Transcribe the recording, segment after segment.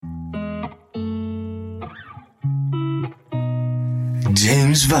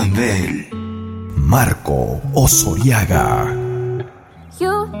James Van Bell. Marco Ozoriaga.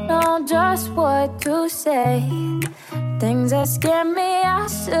 You know just what to say. Things that scare me, I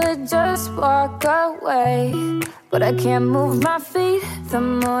should just walk away. But I can't move my feet. The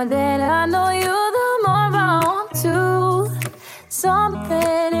more that I know you, the more I want to.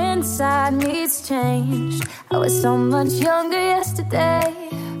 Something inside me's changed. I was so much younger yesterday.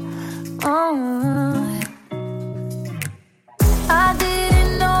 I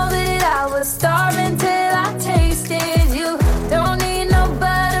didn't know that I was starving till I tasted you. Don't need no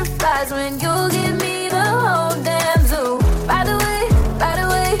butterflies when you give me the whole damn zoo. By the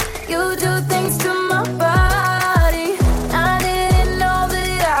way, you do things to my body. I didn't know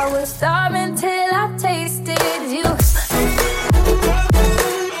that I was starving till I tasted you.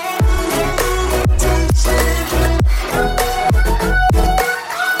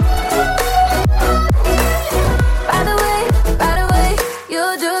 By the way, you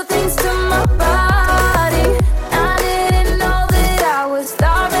do things to my body. I didn't know that I was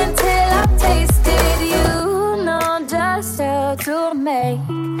starving till I tasted you. Know just how to make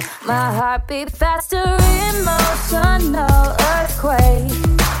my heart beat faster. Emotional earthquake.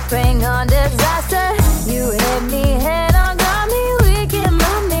 Bring on disaster. You hit me head on, got me weak in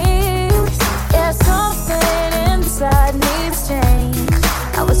my knees. Yeah, something inside needs change.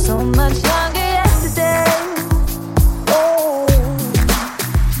 I was so much younger yesterday.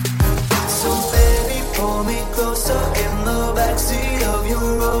 Closer in the backseat of your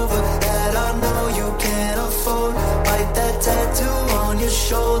Rover that I know you can't afford. Bite that tattoo on your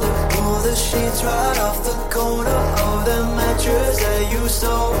shoulder. Pull the sheets right off the corner of the mattress that you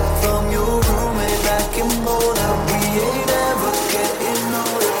stole from your roommate back in Boulder. We ain't ever getting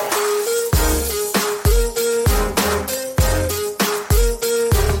older.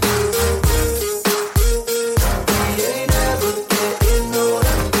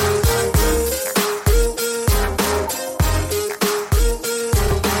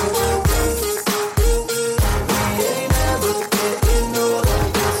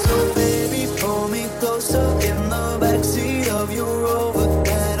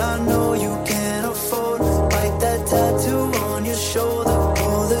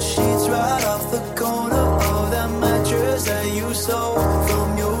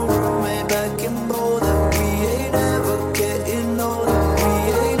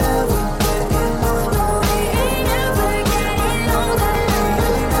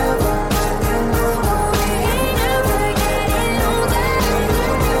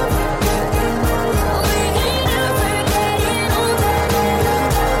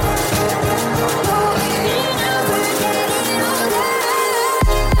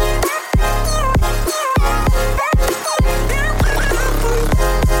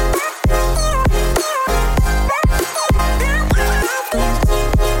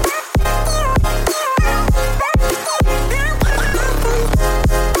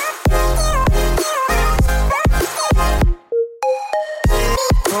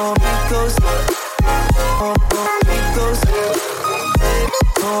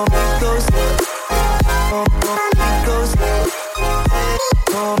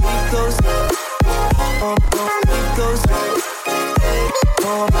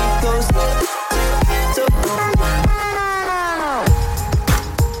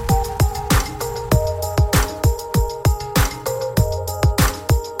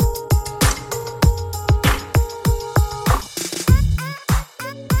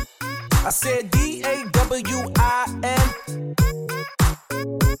 I said D-A-W-I-N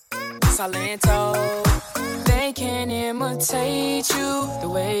Salento. They can't imitate you, the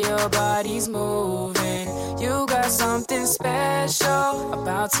way your body's moving. You got something special,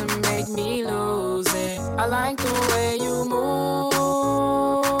 about to make me lose it. I like the way you move,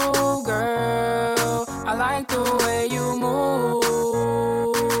 girl. I like the way you move,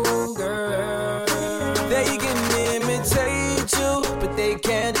 girl. They can imitate you, but they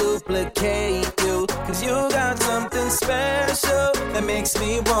can't duplicate you. Cause you got something special that makes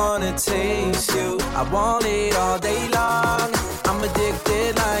me wanna taste you. I want it all day long. I'm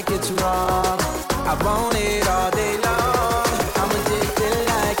addicted like it's wrong. I want it all day long. I'm addicted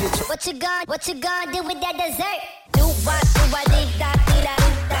like it's wrong. What you gonna do with that dessert? Do what, do da, do da,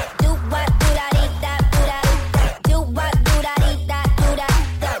 do what, do da, do da, do what, do da, do da.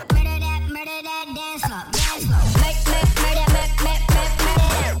 Murder that dance floor, dance floor.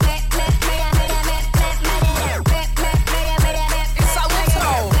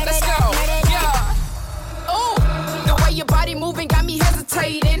 Let's go, yeah. Ooh, the way your body moving got me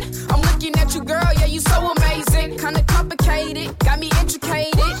hesitating. I'm looking at you, girl, yeah, you so amazing. Kinda complicated, got me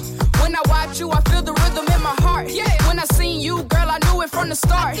intricated. When I watch you, I feel the rhythm in my heart. Yeah. When I seen you, girl, I knew it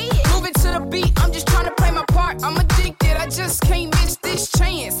start. Moving to the beat, I'm just trying to play my part. I'm addicted, I just can't miss this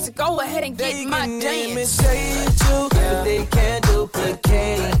chance to go ahead and get my dance. They can imitate you, but they can't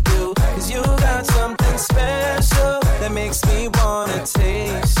duplicate you. Cause you got something special that makes me wanna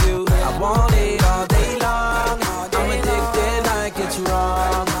taste you. I want it all day long. I'm addicted like it's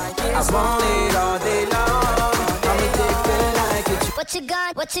wrong. I want it all day long. I'm addicted like it's wrong.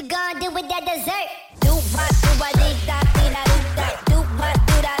 What you gonna do with that dessert? Do what, do what, dee da, dee da, dee da. Do what,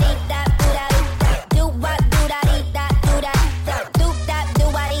 do da, dee da, do da, dee da. Do what, do da, dee da, do da, da. Do that, do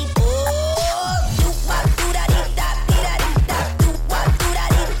what, dee da. Do what, do da, dee da, dee da, dee da. Do what, do da,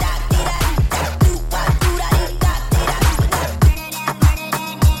 dee da, dee da, dee da. Do what, do da, dee da, dee da, dee da.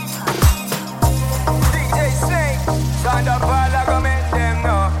 DJ Snake, stand up all I go make them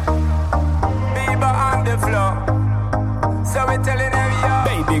know. Bieber on the floor. So we telling them, yo.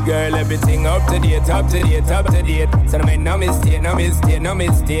 Baby girl, everything up to date, up to date, up to date. So no make no mistake, no mistake, no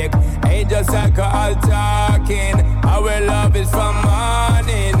mistake. Ain't just alcohol talking. Our love is from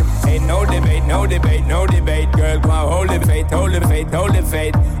morning. Ain't no debate, no debate, no debate. Girl, come on, hold the faith, hold the faith, hold the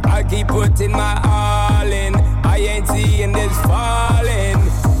faith. I keep putting my all in. I ain't seeing this falling.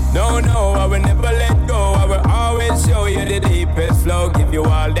 No, I will never let go. I will always show you the deepest flow. Give you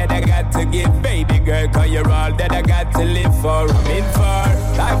all that I got to give, baby girl. Cause you're all that I got to live for. I'm in for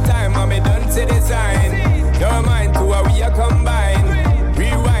lifetime, I'm done to design. Your mind to how we are combined.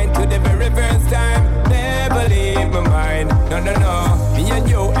 Rewind to the very first time. Never leave my mind. No, me and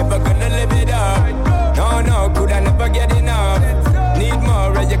you ever gonna live it up. No, could I never get enough. Need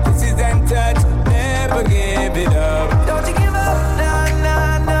more of your kisses and touch. Never give it up. Don't you give up, nah.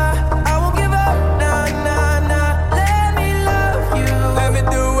 I won't give up, nah. Let me love you. Let me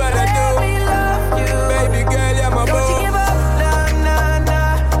do what I do. Let me love you. Baby girl, you're my boo. Don't you give up,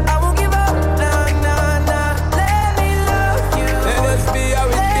 nah. I won't give up, nah. Let me love you. Let us be how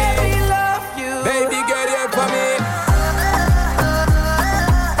it be. Let me love you. Baby girl, you're for me.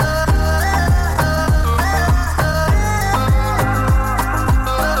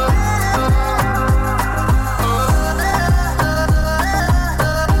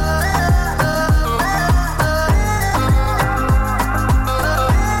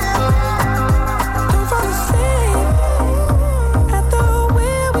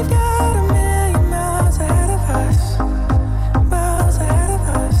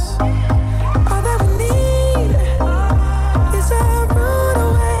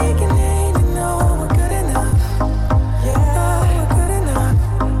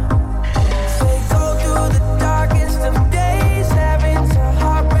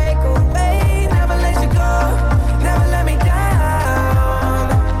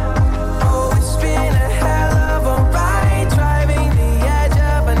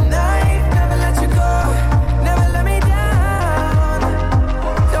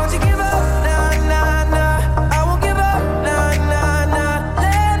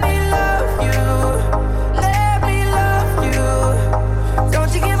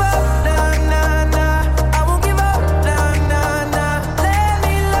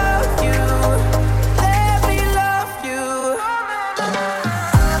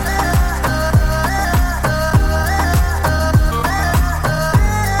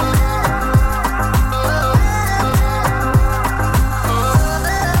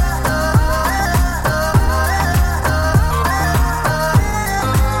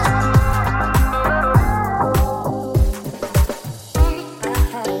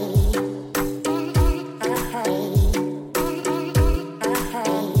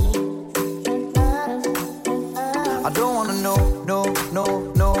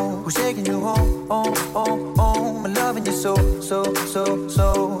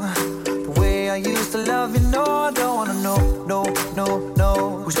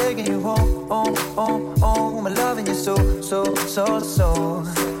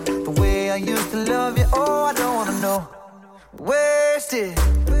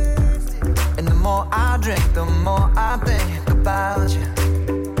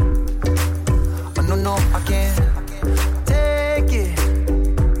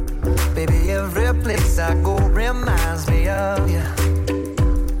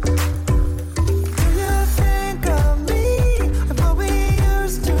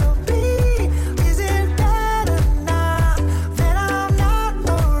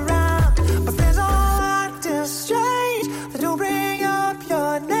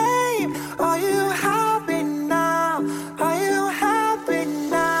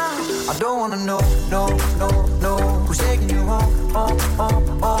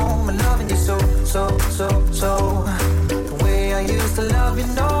 The way I used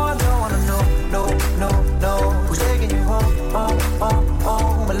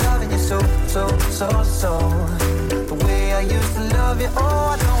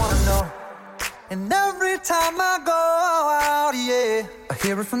And every time I go out, yeah, I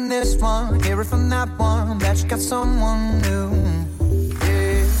hear it from this one, hear it from that one, that you got someone new.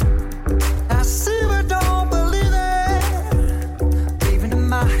 Yeah, I see but don't believe it. Even in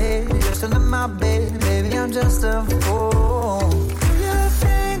my head, you're still in my bed, baby, I'm just a fool. Do you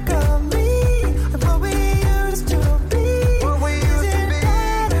think of me and what we used to be? What we used to be?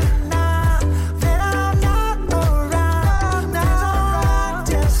 Better now that I'm not around? Now I'm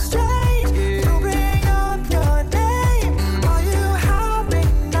just strange. You bring up your name. Are you happy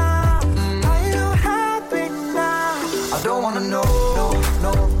now? Are you happy now? I don't wanna know,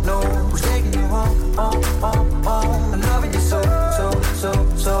 no, who's taking you home, I'm loving you so.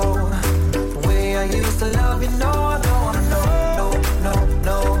 The way I used to love you, no, I don't wanna know,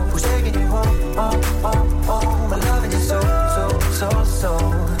 no, who's taking you home, I'm loving you so.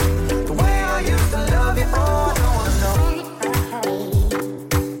 The way I used to love you, oh, I don't wanna know.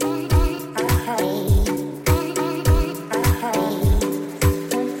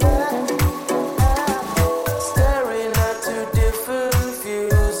 Staring at two different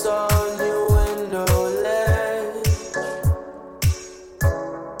views on your window ledge.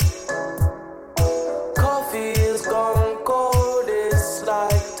 Coffee is gone cold, it's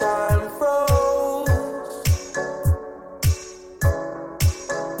like time froze.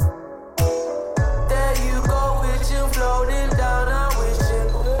 There you go, wishing, floating down and wishing.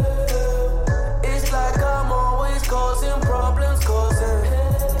 It's like I'm always causing problems, causing.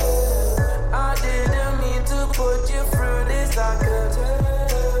 I didn't mean to put you through this, I could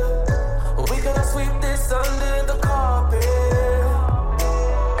tell. We gonna sweep this under the carpet.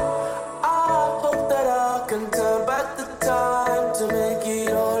 I hope that I can turn back the time to make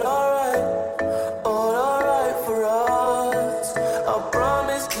it all alright for us. I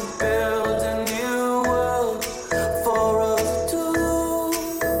promise to build a new world for us two,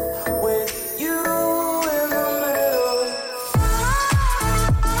 with you in the middle.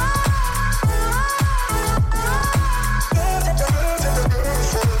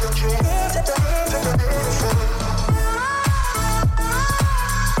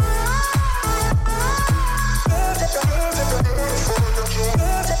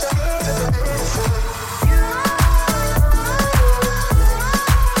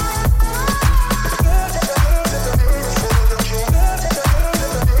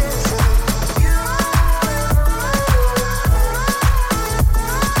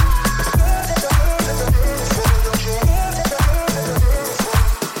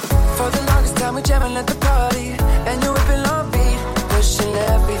 For the longest time we jamming at the party, and you whipping on beat, pushing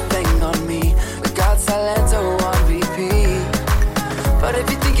everything on me. We got Silento on repeat. But if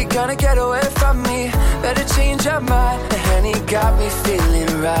you think you're gonna get away from me, better change your mind. The Henny got me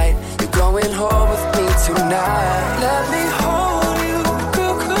feeling right. You're going home with me tonight. Let me hold you,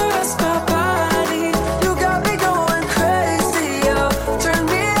 caress my body. You got me going crazy, yo. Turn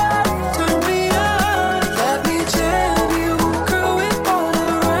me up, turn me on. Let me jam you, girl, with all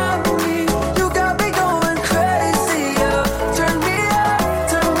around me. You got me going crazy, yo. Turn me up,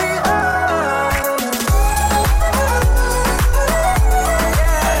 turn me on.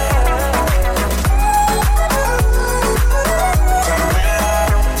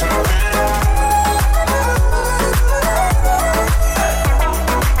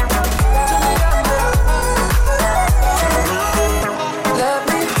 Let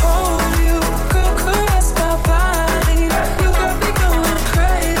me hold you, caress my body. You got me going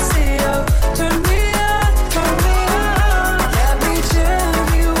crazy, yo. Turn me on, turn me on. Let me jam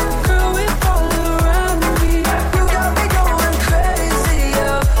you, girl, with all around me. You got me going crazy,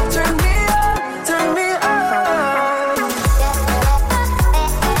 yo. Turn me on, turn me on.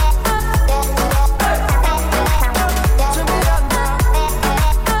 Turn me on now.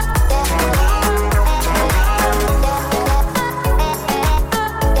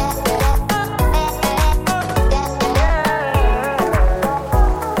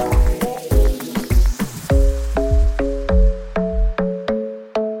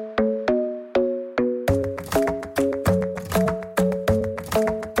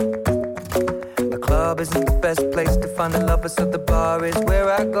 The club isn't the best place to find the lovers, so the bar is where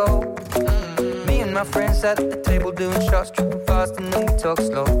I go. Me and my friends at the table doing shots, tripping fast, and then we talk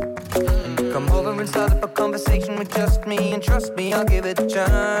slow. Come over and start up a conversation with just me, and trust me, I'll give it a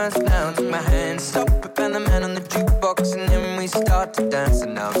chance. Now take my hand, stop it, and the man on the jukebox, and then we start to dance.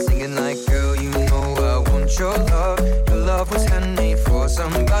 And now I'm singing like, girl, you know I want your love. Your love was handmade for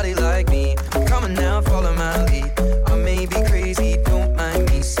somebody like me. Come on now, follow my lead. I may be crazy, don't mind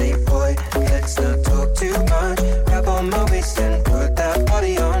me. Say, boy, let's not talk too much. Grab on my waist and put that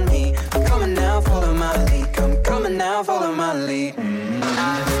body on me. Come on now, follow my lead. Come on now, follow my lead.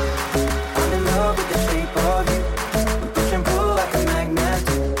 I'm in love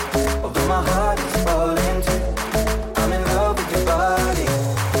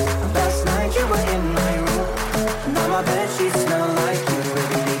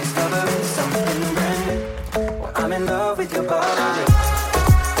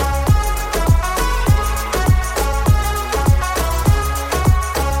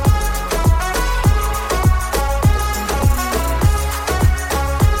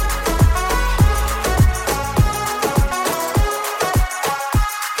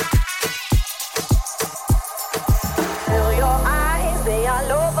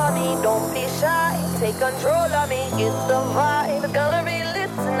control of me. Get the vibe, it's gonna be lit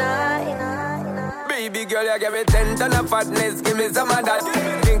tonight. Baby girl, you give me 10 ton of fatness, give me some of that.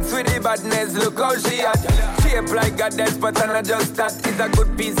 Thinks with the badness, look how she at. Shape like a death, but I'm not just that. It's a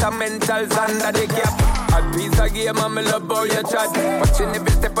good piece of mentals under the cap. A piece of game, I'm in love how you chat. Watching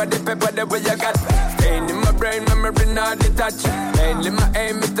every step of the paper, the way you got. Staying in my brain, memory not detached. Mainly my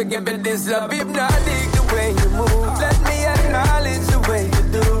aim is to give it this love. If not, dig the way you move. Let me acknowledge the way you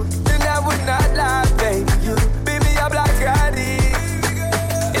do. Then I would not lie, baby. You, baby, I'm like Gotti.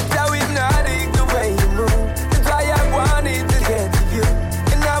 It's how hypnotic the way you move. That's why I wanted to get to you.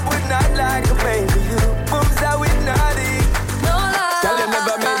 And I would not like a baby. You moves how hypnotic. No lie. Tell you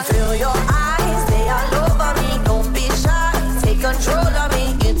never meant to. Feel your eyes, they all over me. Don't be shy, take control of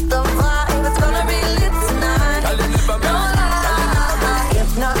me. Get the vibe, it's gonna be lit tonight. Tell you never meant. No lie.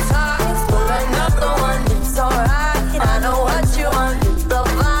 Hypnotized, pull another one. It's alright, I know what you want. Get the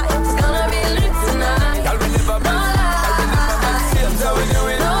vibe, it's gonna be lit tonight. Tell me never meant. Tell me never meant. Seems how we do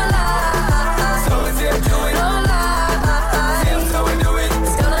it. No lie. So we say do it. No lie. Seems how we do it.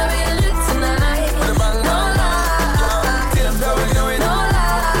 It's gonna be lit tonight. Put a bang No on. lie. Seems how we do it. No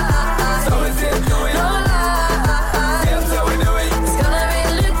lie. So we say do it. No lie. Seems how we do it. It's gonna be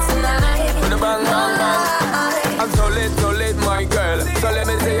lit tonight. Put a bang on. I'm so lit, my girl. So let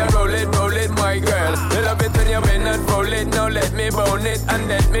me say you roll it, my girl. You love it when you win and roll it. Now let me bone it and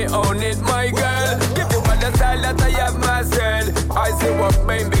let me own it, my girl. Give you all the style that I have mastered. I say what,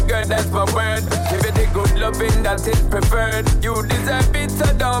 baby girl, that's my word. Give it the good loving that is preferred. You deserve it, so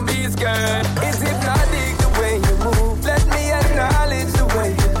don't be scared. It's hypnotic the way you move. Let me acknowledge the way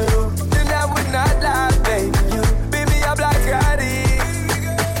you do. Then I would not lie, baby. You, baby, I'm like Gotti.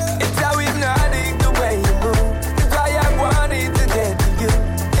 It's how hypnotic the way you move. That's why I wanted to get to you.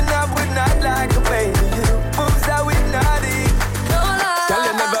 And I would not like a baby. You moves how hypnotic. No lie. Tell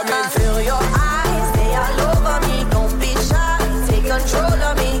you never meant to. Feel your eyes, they all over me. Don't be shy, take control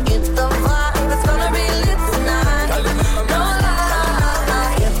of me. Get the vibe, it's gonna be lit tonight. Tell you never No meant.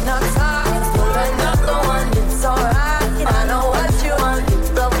 lie. Hypnotized, pull another one. It's alright, I know what you want. Get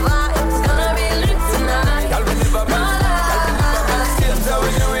the vibe, it's gonna be lit tonight. Tell me never No meant. lie. Seems how we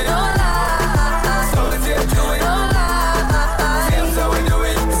do it. No lie. So we say do it. No lie. Seems how we do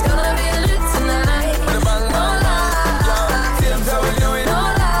it. It's gonna be lit tonight. Put a bang No on. lie. Seems how we do it. No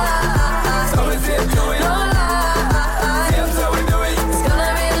lie. So we say do it. No lie. Seems how we do it. It's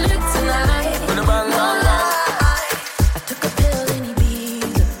gonna be lit tonight. Put a bang No on. lie. I took a pill in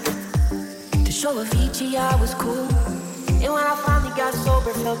Ibiza to show Avicii I was cool. And when I finally got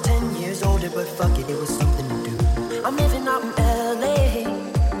sober, felt 10 years older. But fuck it, it was something to do. I'm living out in LA.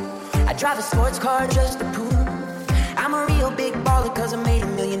 I drive a sports car just to prove I'm a real big baller, cause I made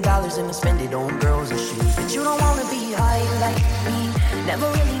 $1 million and I spend it on girls and shoes. But you don't wanna be high like me, never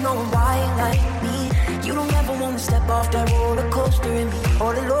really knowing why like me. You don't ever wanna step off that roller coaster and be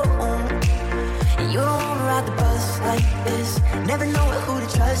all alone. And you don't wanna ride the bus like this, never know who to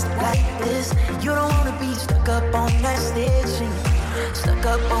trust like this. You don't wanna be stuck up on that stage singing, stuck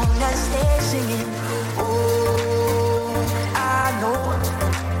up on that stage singing. Oh, I know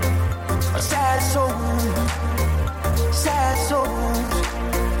a sad soul, sad souls,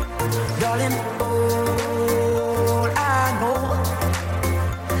 darling. All I know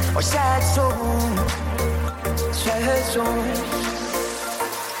are sad souls, sad souls.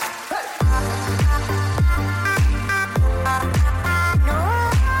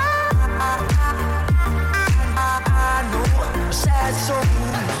 Sad soul.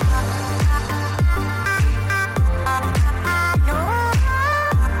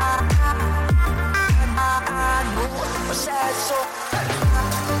 Sad soul.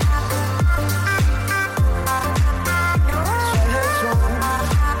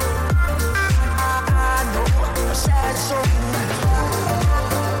 Sad soul.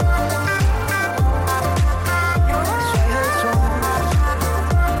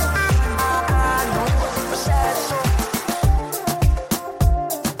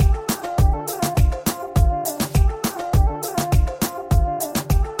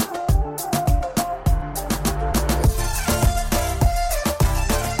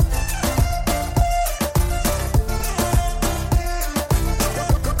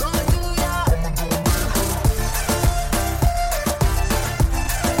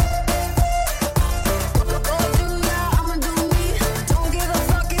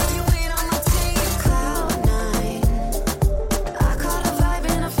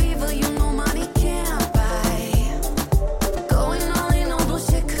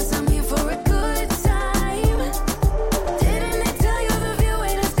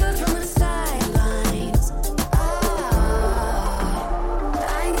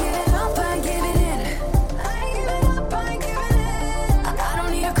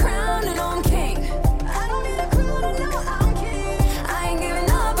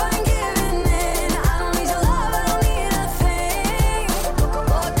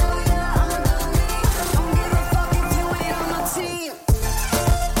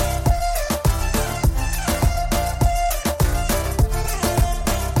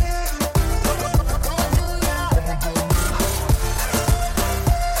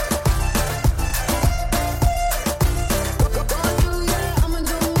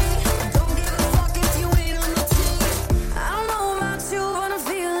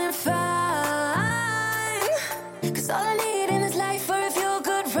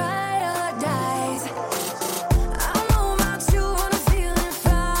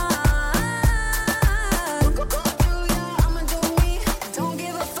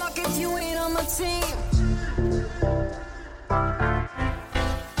 on my team.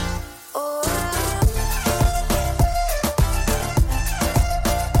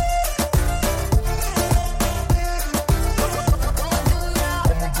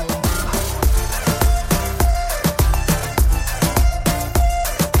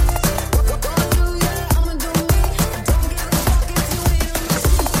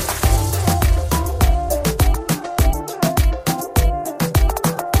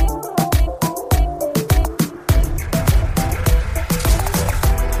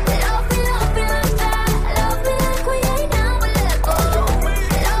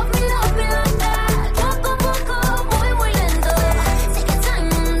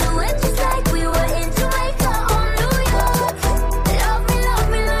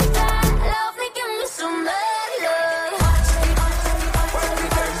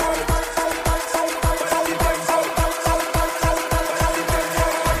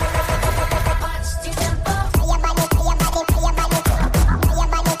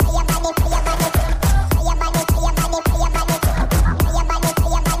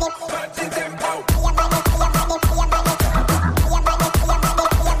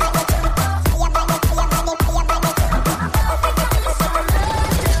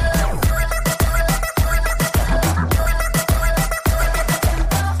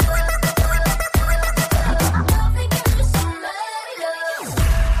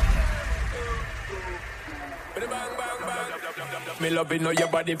 Me love it, know your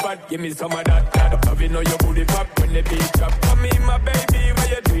body fat, give me some of that. Love it, know your booty pop when the beat drop. Come in, my baby, when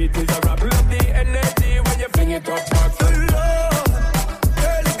you do it is a rap. Love the energy when you fling it up, back to love.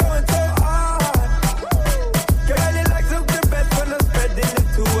 Girl, it's going so hard. Girl, it like look the best when I'm spreading it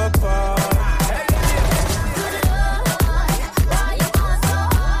to a bar.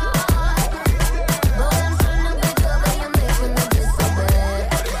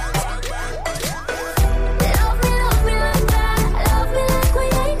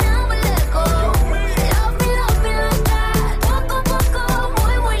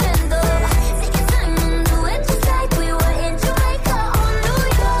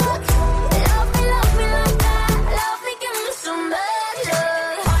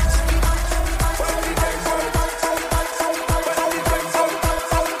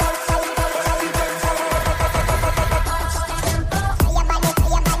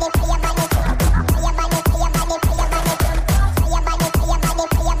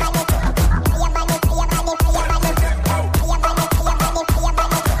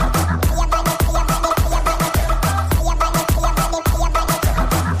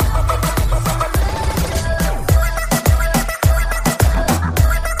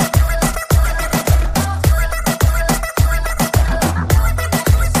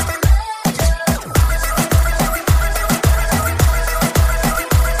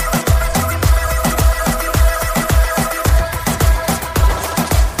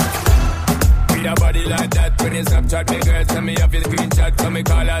 Snapchat, me girl send me off your screenshot. So me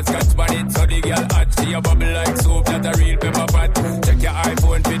call her scotch bonnet. So the girl hot, she a bubble like soup. That a real pepper pot. Check your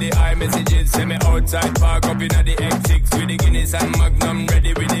iPhone for the iMessages. Send me outside, park up inna the X6 with the Guinness and Magnum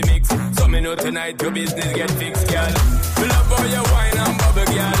ready with the mix. So me know tonight your business get fixed, girl. Me love how you wine and bubble,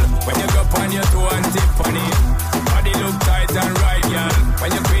 girl. When you go on your toe and tip on it. Body look tight and right, girl.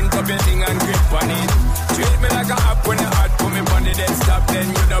 When you print up your thing and grip on it. Treat me like a app when you hot. Put me on the desktop, then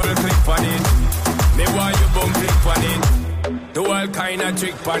you double click on it. Me want you bum click on it. Do all kind of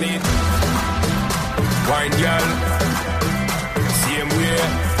trick on it. Wine girl, same way.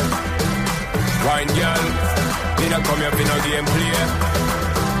 Wine girl, me not come here for no game play.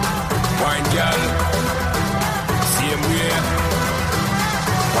 Wine girl, same way.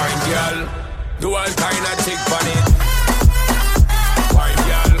 Wine girl, do all kind of trick on it. Wine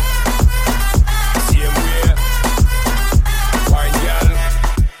girl, same way. Wine girl,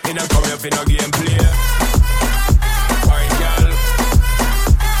 me not come here for no game play. Wine girl,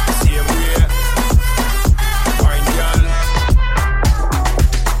 same way. Wine girl.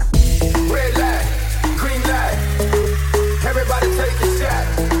 Red light, green light. Everybody take a shot.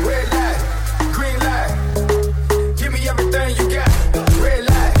 Red light, green light. Give me everything you got. Red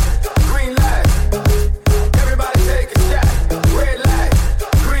light, green light. Everybody take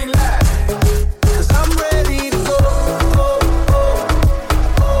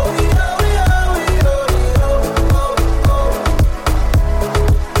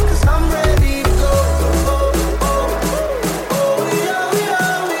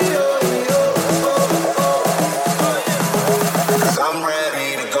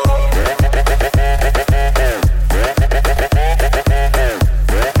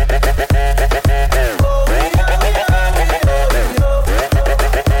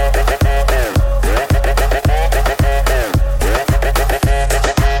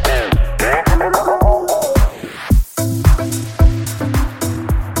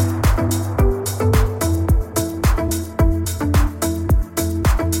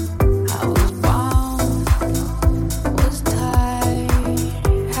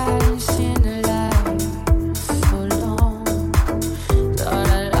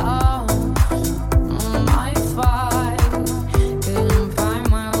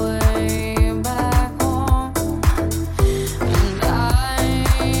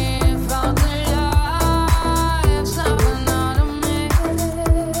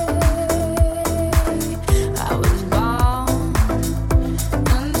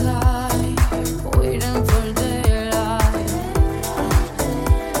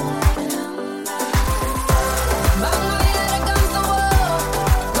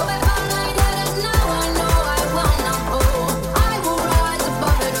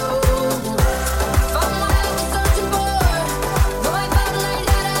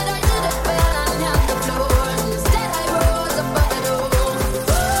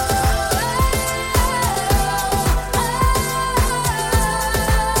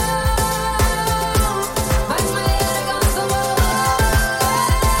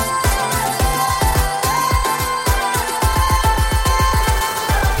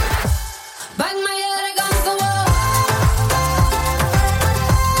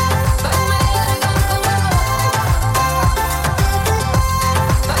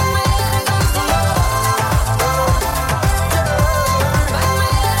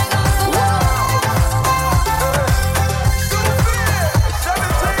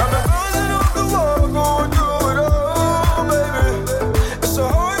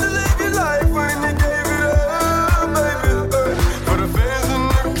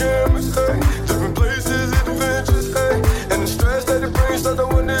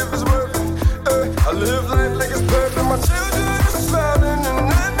wonder if it's worth it. I live life like it's perfect. My children are smiling and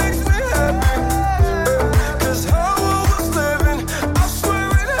that makes me happy. Cause how I was living, I swear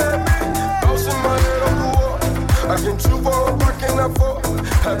it had me bouncing my head off the wall. I came too far, I cannot fall.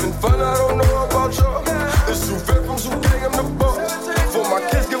 Having fun, I don't know about y'all. It's too far from too gang, I'm the boss. For my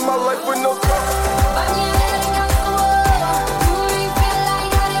kids, give my life with no thought.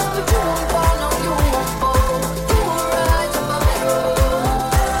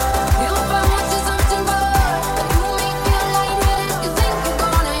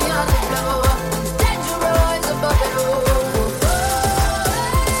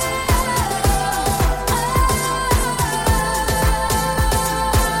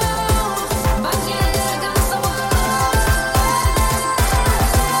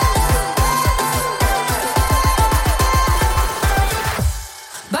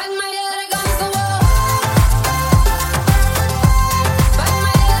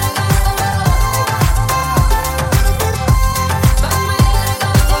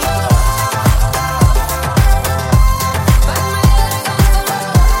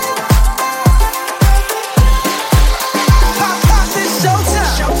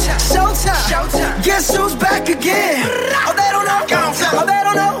 Guess who's back again? Oh, they don't know. Oh, they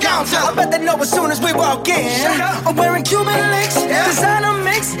don't know. I bet they know as soon as we walk in. I'm wearing Cuban links, designer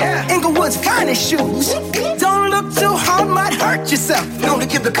mix, Inglewood's finest shoes. Don't look too hard, might hurt yourself. Known to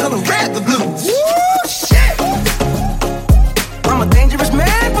give the color red the blues. Woo, shit! I'm a dangerous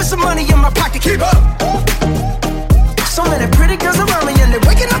man with some money in my pocket. Keep up. So many pretty girls around me and they're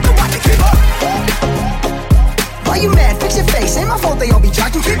waking up to watch it. Keep up. Why you mad? Fix your face. Ain't my fault they all be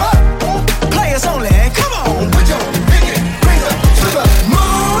jocking. Keep up. Players only. Come on, put your pinky rings up to the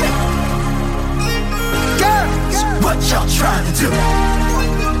moon. Girls, what y'all trying to do?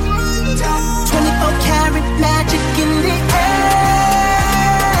 24 karat magic in the air.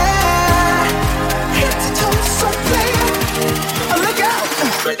 Head to toe, so player. Look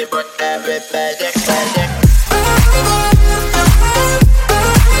out. Ready for everybody.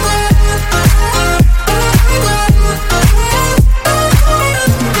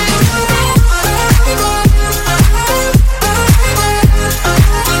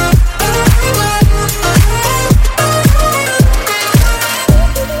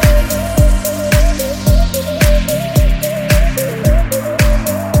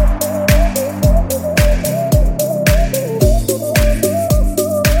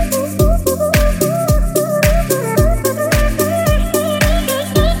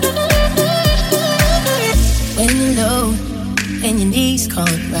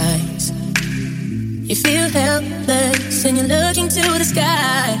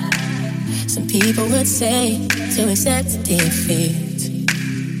 People would say to accept defeat.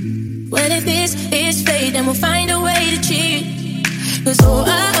 Well, if this is fate, then we'll find a way to cheat. Cause we'll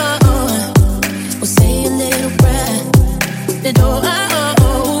say a little prayer. The door,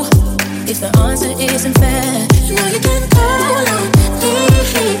 if the answer isn't fair, you know you can call on me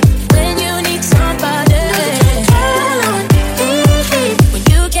when you need somebody. Call on me when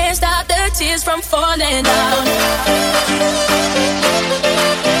you can't stop the tears from falling down.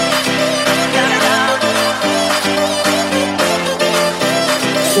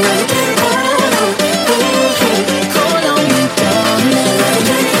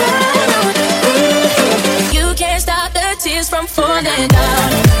 You can't stop the tears from falling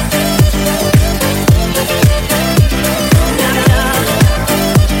down.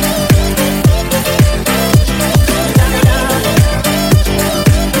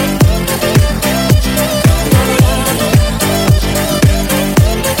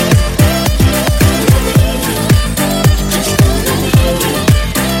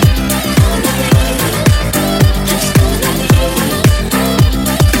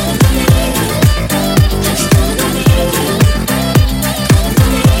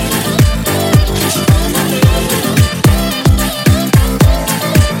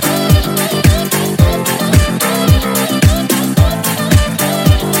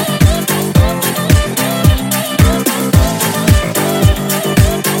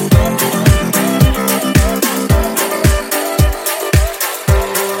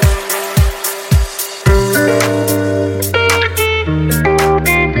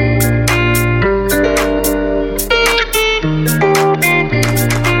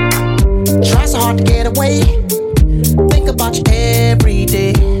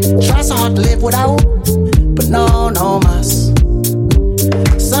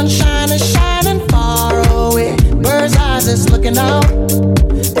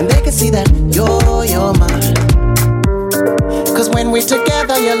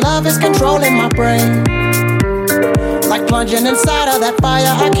 Together, your love is controlling my brain. Like plunging inside of that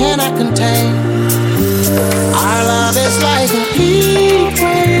fire I cannot contain. Our love is like a heat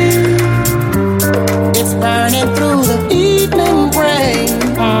wave. It's burning through the evening rain.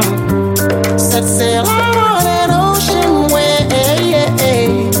 Set sail on an ocean wave.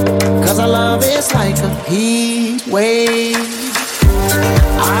 'Cause our love is like a heat wave.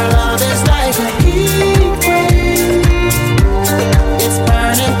 Our love is like a heat wave. It's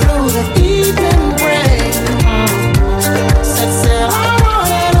burning through the evening rain. Set sail on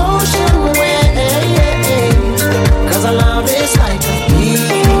an ocean wave. 'Cause our love is like a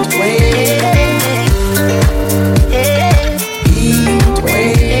heat wave. Heat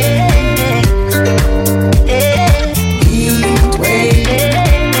wave. Heat wave.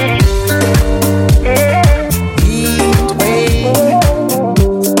 Heat wave.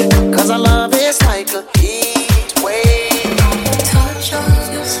 'Cause our love is like a heat wave. Touch of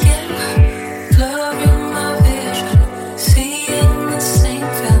your skin, blurring my vision, seeing the same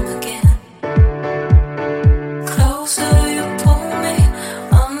film again. Closer you pull me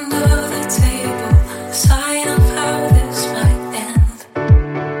under the table, sign of how this might end.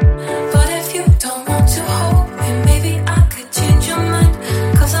 But if you don't want to hold me, maybe I could change your mind.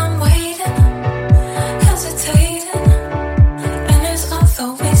 'Cause I'm waiting, hesitating, and there's other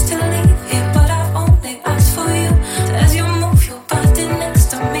ways to leave here, but I've only asked for you. As you move your body next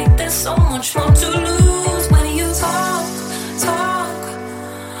to me, there's so much more to lose. When you talk, talk,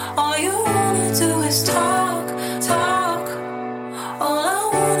 all you wanna do is talk, talk. All I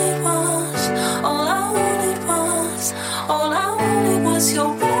wanted was, all I wanted was, all I wanted was your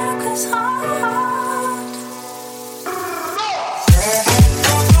reckless heart.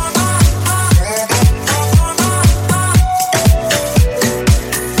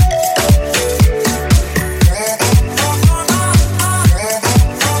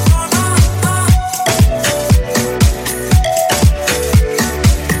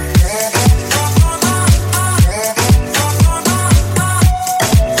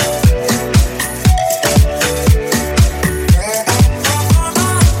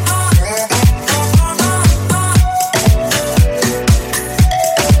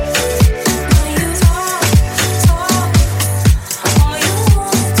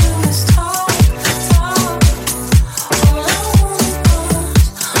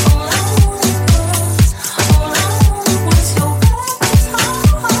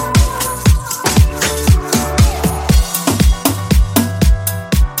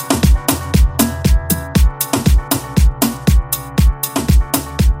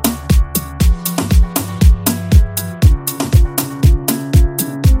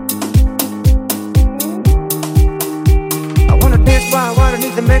 I wanna dance by water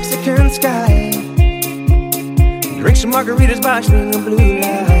beneath the Mexican sky. Drink some margaritas by swinging blue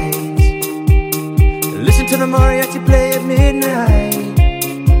lights. Listen to the mariachi play at midnight.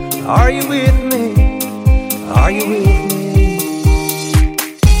 Are you with me? Are you with me?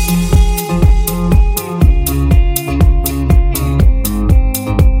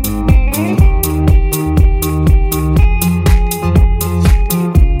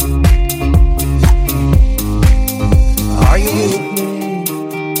 Are you with me?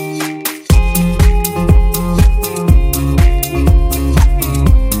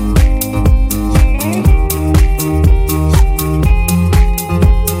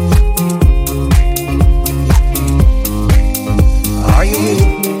 Are you with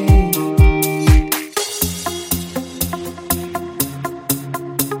me?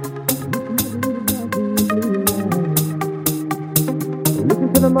 Listen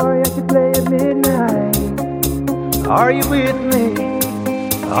to the mariachi play at midnight. Are you with me?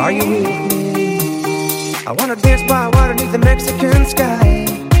 Are you with me? I wanna dance by water beneath the Mexican sky.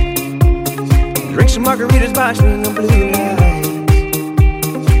 Drink some margaritas by swinging blue lights.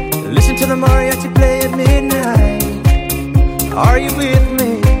 Listen to the mariachi play at midnight. Are you with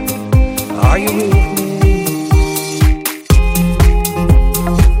me? Are you with me?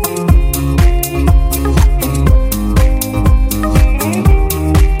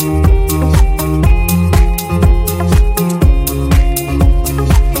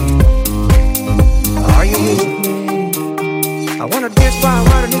 Are you with me? I wanna dance by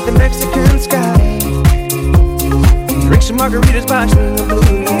water beneath the Mexican sky. Drink some margaritas by swinging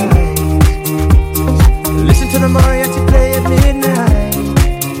blue lights. Listen to the mariachi play at midnight.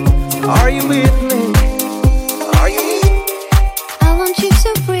 Are you with me? Are you with me? I want you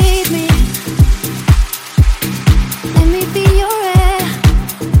to breathe me. Let me be your air.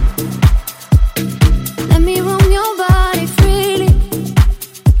 Let me roam your body freely.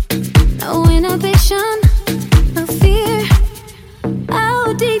 No inhibition, no fear.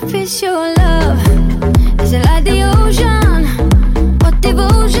 How deep is your love? Is it like the ocean?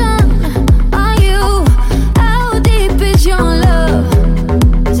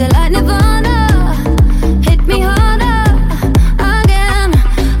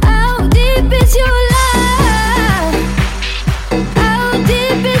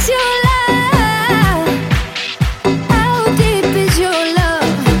 is your love? How deep is your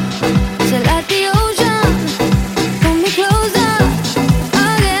love? Is it like the ocean? Pull me closer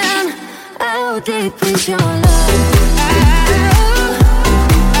again. How deep is your love?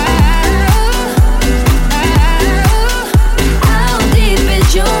 How deep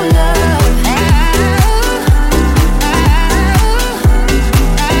is your love?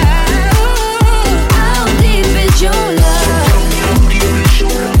 How deep is your love?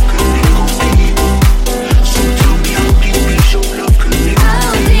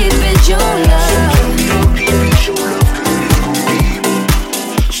 How deep is your love?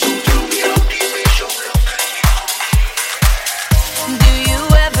 Do you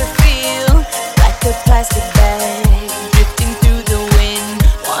ever feel like a plastic bag drifting through the wind,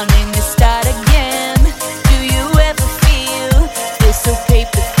 wanting to start again? Do you ever feel so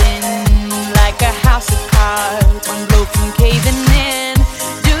paper thin, like a house of cards, one blow from caving in?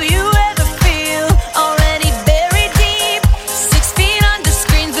 Do you ever feel already buried deep, 6 feet under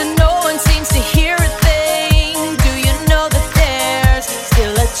screens but no one seems to hear a thing? Do you know that there's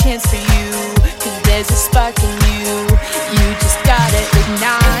still a chance for you, 'cause there's a spark in you? You just gotta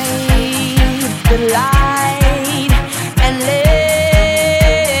ignite the light and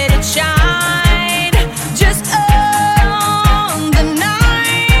let it shine. Just on the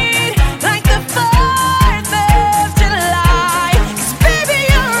night, like the 4th of July. 'Cause baby,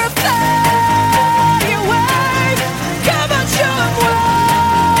 you're a firework. Come on, show 'em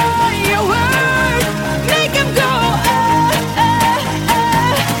what you're worth. Make 'em go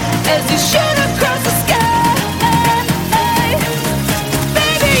as you shoot across the sky.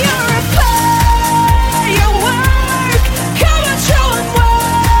 Baby, you're a firework. Come on, show 'em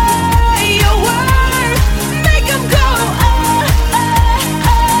what you're worth. Make 'em go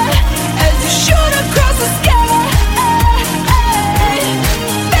as you shoot across the sky.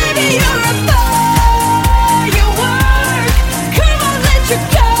 Baby, you're a firework. Come on, let your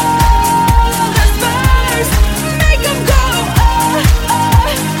colors burst. Make 'em go.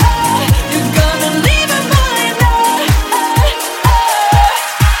 You're gonna leave 'em all in love.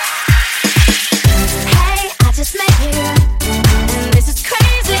 Hey, I just met you, and this is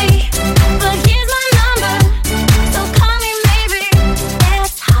crazy. But here's my number, so call me maybe.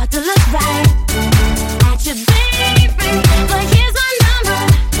 It's hard to look right at you, baby. But here's my number,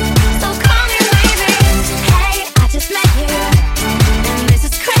 so call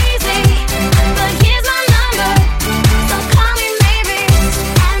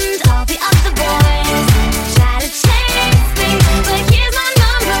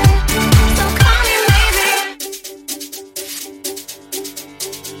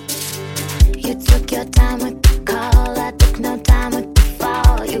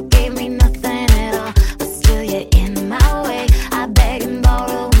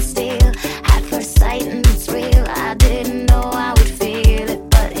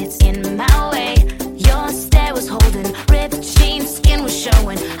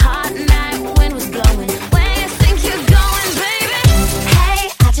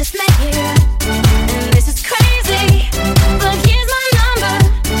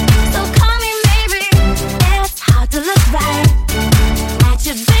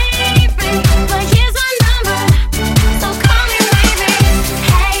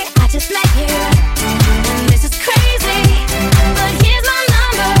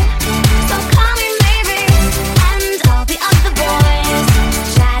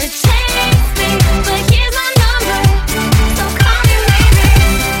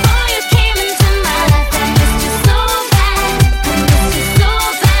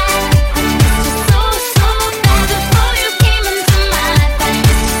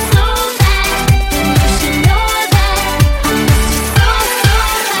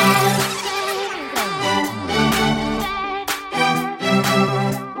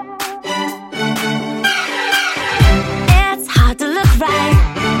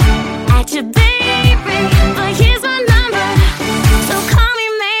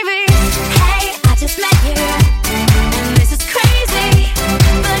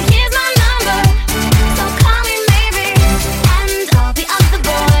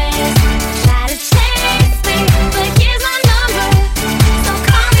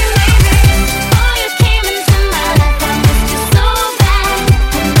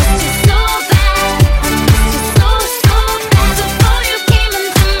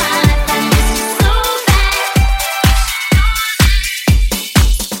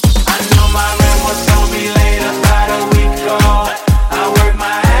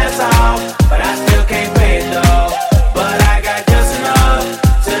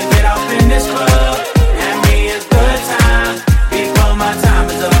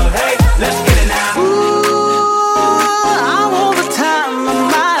let's get it now. Ooh, I want the time of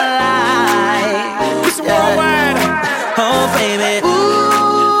my life. It's worldwide. Oh, baby.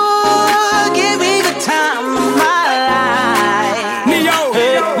 Ooh, give me the time of my life. Neo,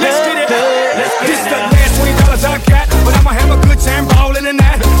 let's get it. This is the last $20 I got, but I'ma have a good time ballin' in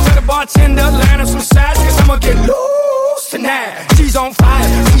that. Tell the bartender, line up some sides, cause I'ma get loose tonight. She's on fire,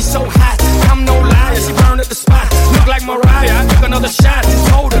 she's so hot, I'm no liar, she burned at the spot. Look like Mariah, I took another shot. Just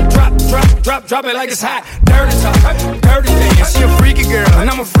hold her, drop it like it's hot. Dirty talk, dirty dance. She a freaky girl, and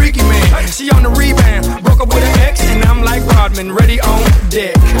I'm a freaky man. She on the rebound, broke up with an ex, and I'm like Rodman, ready on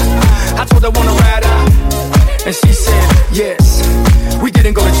deck. I told her wanna ride out, and she said yes. We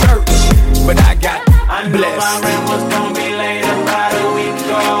didn't go to church, but I got blessed. I knew my rent was gonna be late about a week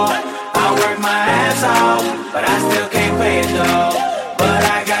ago. I worked my ass off, but I still can't pay it though. But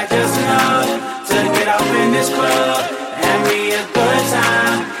I got just enough to get off in this club, have me a good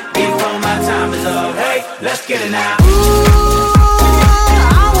time before my time is up. Hey, let's get it now.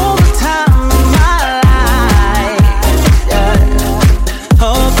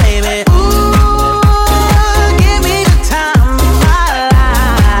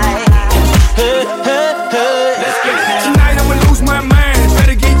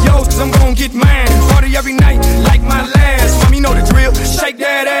 Every night, like my last. Mommy know the drill, shake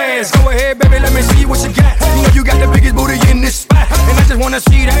that ass. Go ahead, baby, let me see what you got. You know you got the biggest booty in this spot, and I just wanna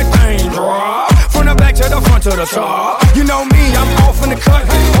see that thing drop from the back to the front to the top. You know me, I'm off in the cut,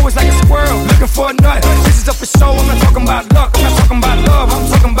 always like a squirrel looking for a nut. This is up for show, I'm not talking about luck, I'm not talking about love, I'm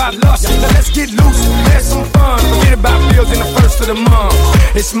talking about lust. Now let's get loose, have some fun. Forget about bills in the first of the month.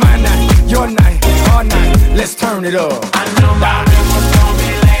 It's my night, your night, our night. Let's turn it up. I know my rent was gonna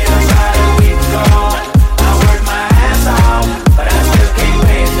be late about a week ago. But I still can't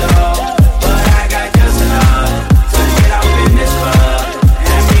pay it though. But I got just enough to get out in this club,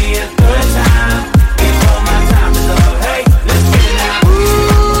 have me a good time before my time is up. Hey, let's get it now.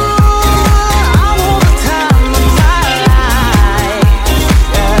 Ooh, I want the time of my life.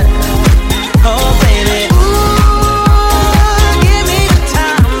 Yeah. Oh, baby. Ooh, give me the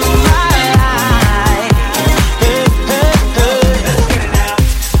time of my life. Hey, hey, hey. Let's get it now.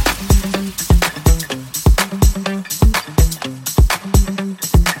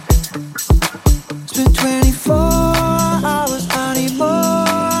 It's been 24 hours, I need more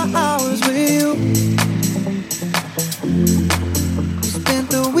hours with you. We spent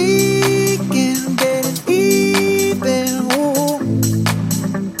the weekend getting even. Ooh.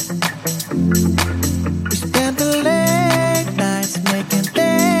 We spent the late nights making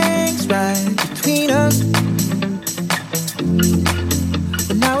things right between us.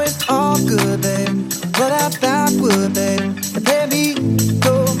 But now it's all good, babe. But I backward, babe. And let me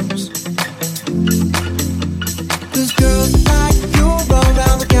go. Cause girls like you roll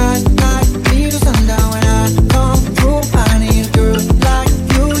around with guys like me till sundown. When I come through, I need a girl like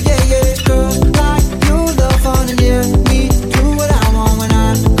you, yeah, yeah. Girls like you love fun and yeah, me do what I want. When I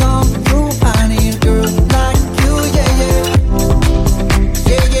come through, I need a girl like you, yeah, yeah.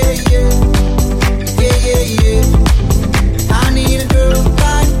 Yeah, yeah, yeah. Yeah, yeah, yeah. I need a girl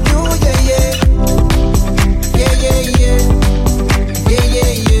like you, yeah, yeah. Yeah, yeah, yeah. Yeah,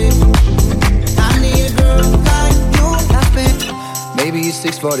 yeah, yeah. I need a girl like you. Maybe it's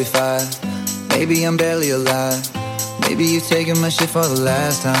 6:45. Maybe I'm barely alive. Maybe you're taking my shit for the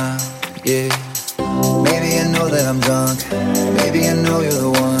last time. Yeah. Maybe I know that I'm drunk. Maybe I know you're the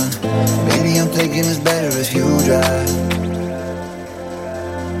one. Maybe I'm thinking it's better if you drive.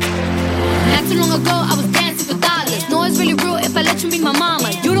 Not too long ago, I was dancing for dollars. No, it's really real if I let you be my mama.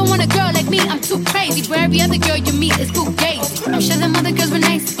 You don't want a girl like me, I'm too crazy. Where every other girl you meet is too gazy. I'm sure them other girls were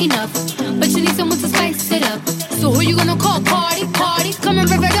nice enough, but you need someone to spice it up. So who you gonna call? Party, party. Come and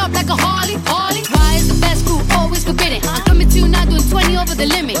rev it up like a Harley, Harley. Why is the best food always forbidden? I'm coming to you now doing 20 over the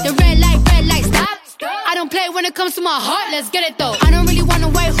limit. The red light, stop. I don't play when it comes to my heart, let's get it though. I don't really want a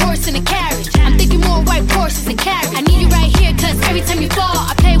white horse in a carriage. I'm thinking more white horses and carriage. I need you right here, cause every time you fall,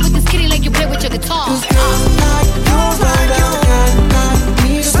 I play with this kitty like you play with your guitar. Cause girls like you roll around with guys like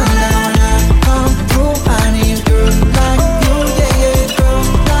me till sundown. When I come through, I need a girl like you, yeah, yeah. Girls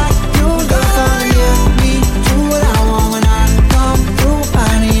like you love fun and yeah, me do what I want. When I come through,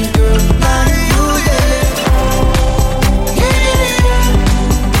 I need a girl like you, yeah, yeah. Yeah, yeah, yeah.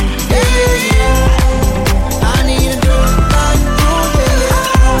 Yeah, yeah, yeah. I need a girl like you, yeah,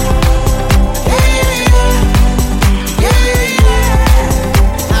 yeah. Yeah, yeah, yeah. Yeah, yeah, yeah.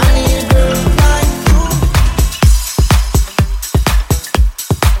 I need a girl like you.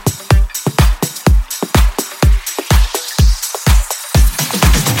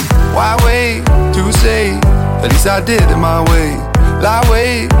 Why wait to say? At least I did it my way. Lie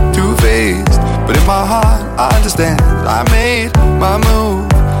way too fake. in my heart, I understand. I made my move,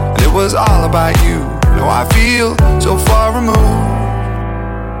 and it was all about you. No, I feel so far removed.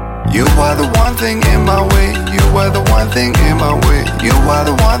 You are the one thing in my way. You are the one thing in my way. You are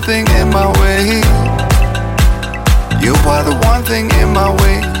the one thing in my way. You are the one thing in my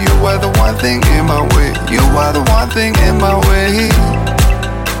way. You are the one thing in my way. You are the one thing in my way.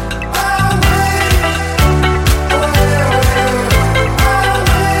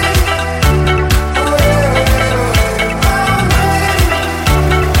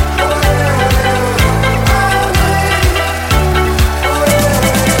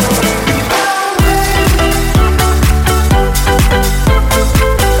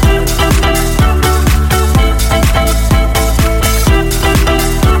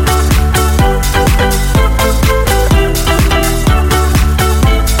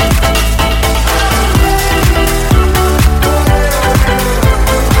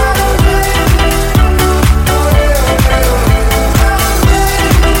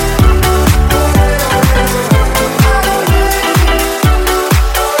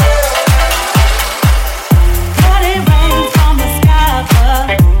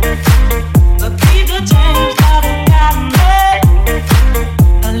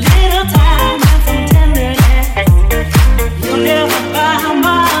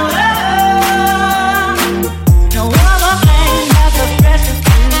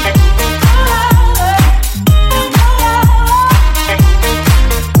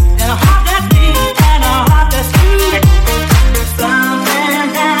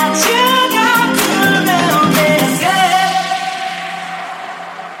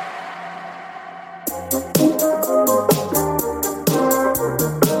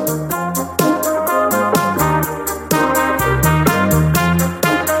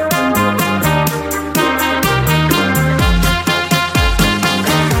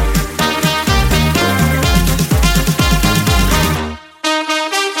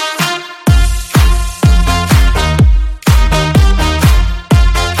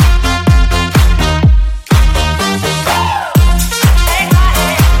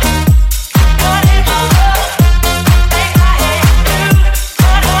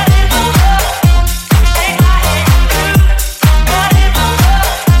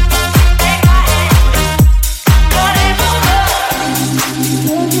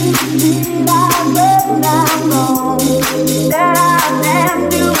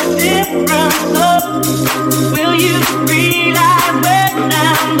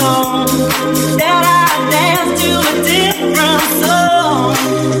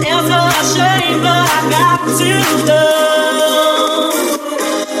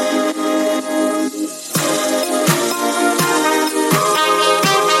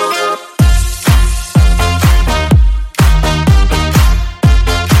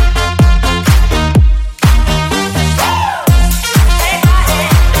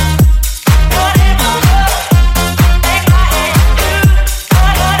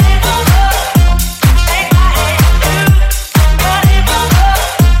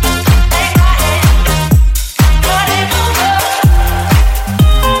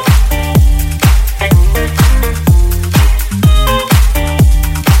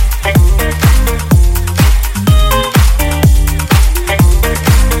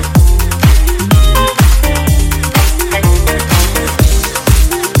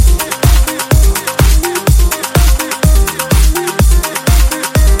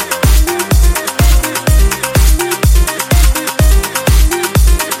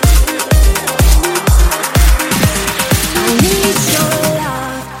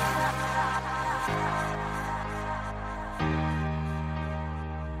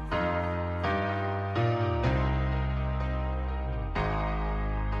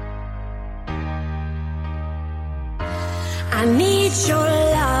 I need your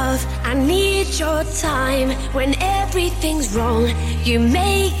love, I need your time. When everything's wrong, you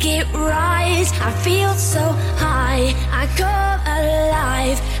make it right. I feel so high, I come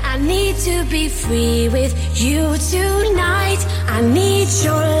alive. I need to be free with you tonight. I need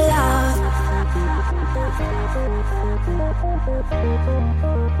your love.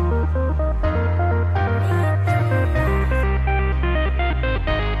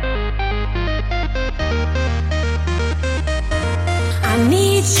 I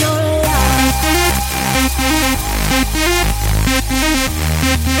need your love.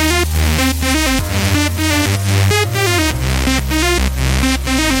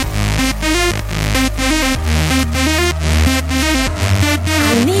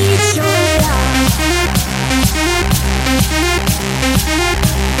 I need your love.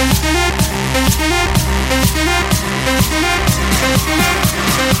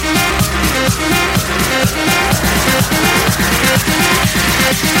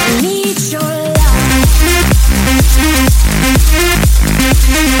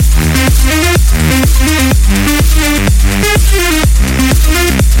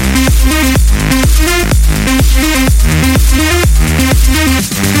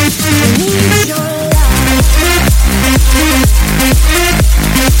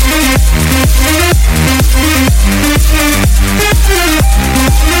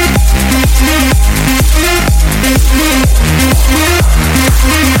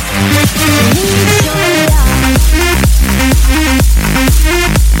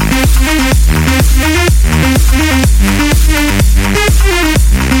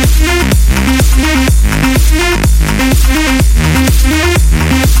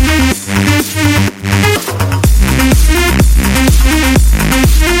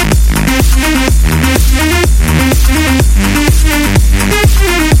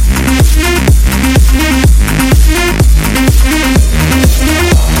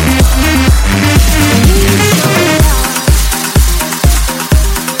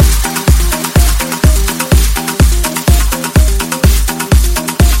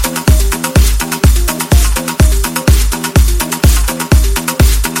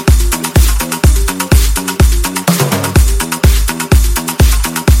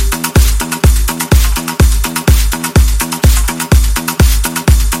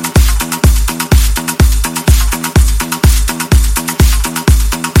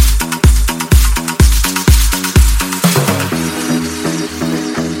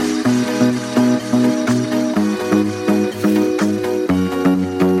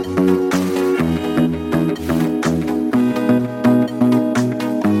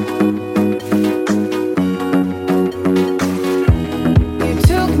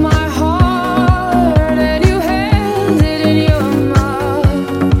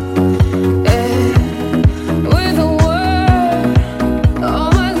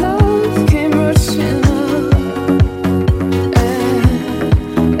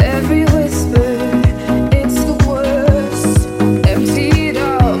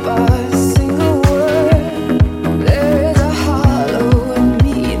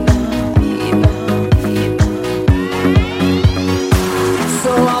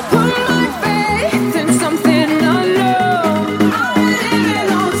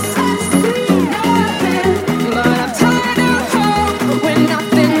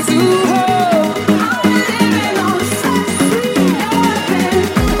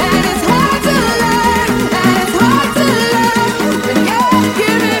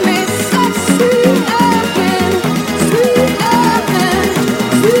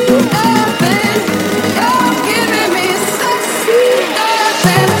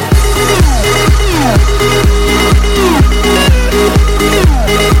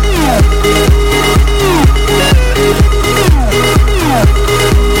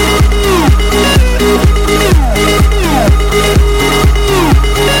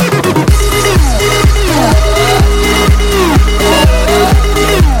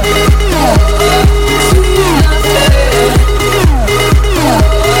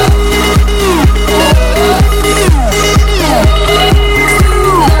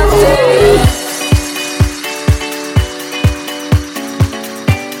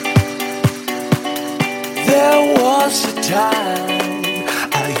 was a time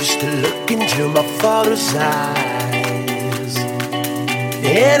I used to look into my father's eyes.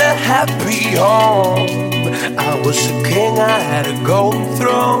 In a happy home, I was a king, I had a golden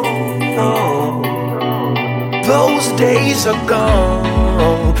throne. Those days are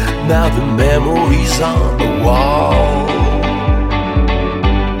gone, now the memories on the wall.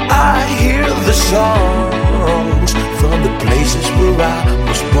 I hear the songs from the places where I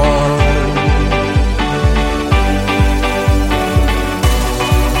was born.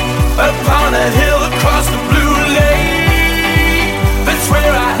 Upon a hill across the blue lake, that's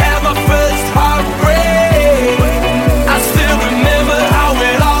where I had my first heartbreak. I still remember how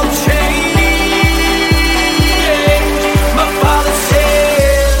it all changed. My father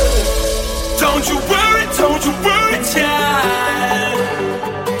said, don't you worry, child.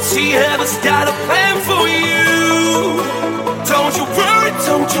 See, heaven's got a plan for you. Don't you worry,